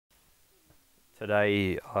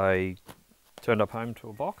Today I turned up home to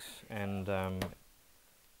a box and I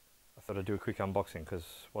thought I'd do a quick unboxing because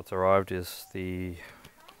what's arrived is the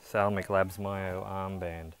Thalmic Labs MYO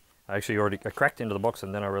armband. I cracked into the box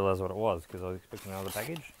and then I realised what it was because I was expecting another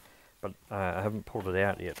package, but I haven't pulled it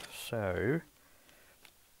out yet. So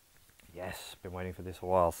yes, been waiting for this a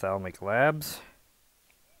while. Thalmic Labs.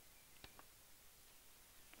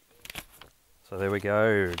 So there we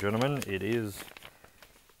go, gentlemen. It is.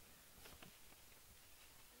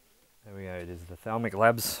 There we go. It is the Thalmic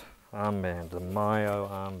Labs armband, the MYO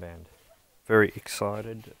armband. Very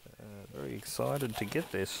excited to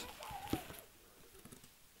get this.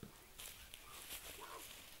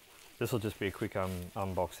 This will just be a quick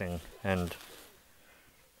unboxing, and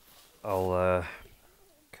I'll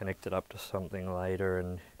connect it up to something later,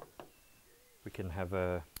 and we can have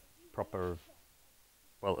a proper,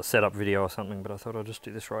 well, a setup video or something. But I thought I'd just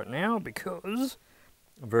do this right now because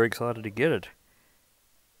I'm very excited to get it.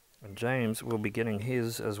 And James will be getting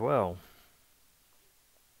his as well.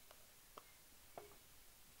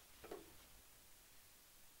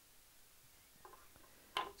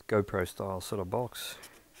 It's GoPro style sort of box.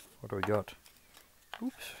 What do we got?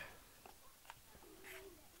 Oops.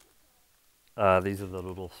 These are the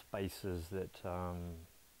little spacers that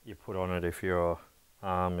you put on it if your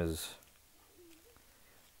arm is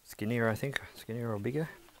skinnier, I think. Skinnier or bigger.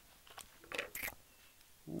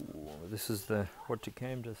 Ooh, this is what you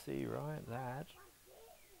came to see, right? That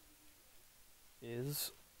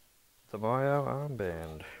is the MYO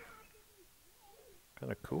armband.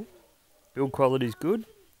 Kind of cool. Build quality's good.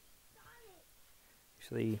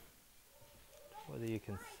 Actually, whether you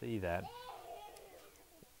can see that,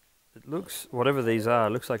 it looks, whatever these are,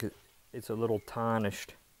 it looks like it's a little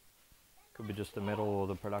tarnished. Could be just the metal or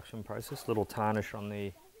the production process. Little tarnish on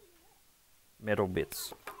the metal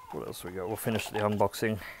bits. What else we got? We'll finish the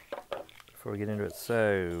unboxing before we get into it.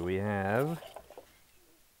 So we have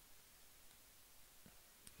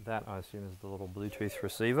that, I assume, is the little Bluetooth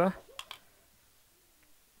receiver,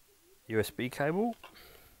 USB cable.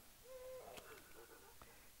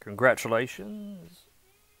 Congratulations,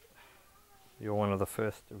 you're one of the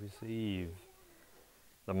first to receive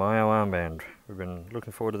the MYO armband. We've been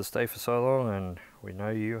looking forward to this day for so long, and we know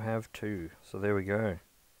you have too. So there we go.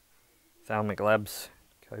 Thalmic Labs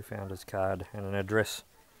co-founder's card and an address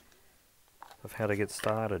of how to get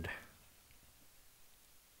started.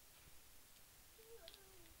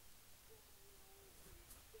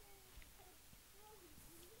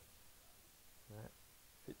 That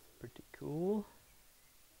fits pretty cool.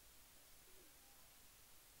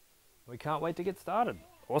 We can't wait to get started.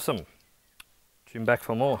 Awesome. Tune back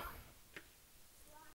for more.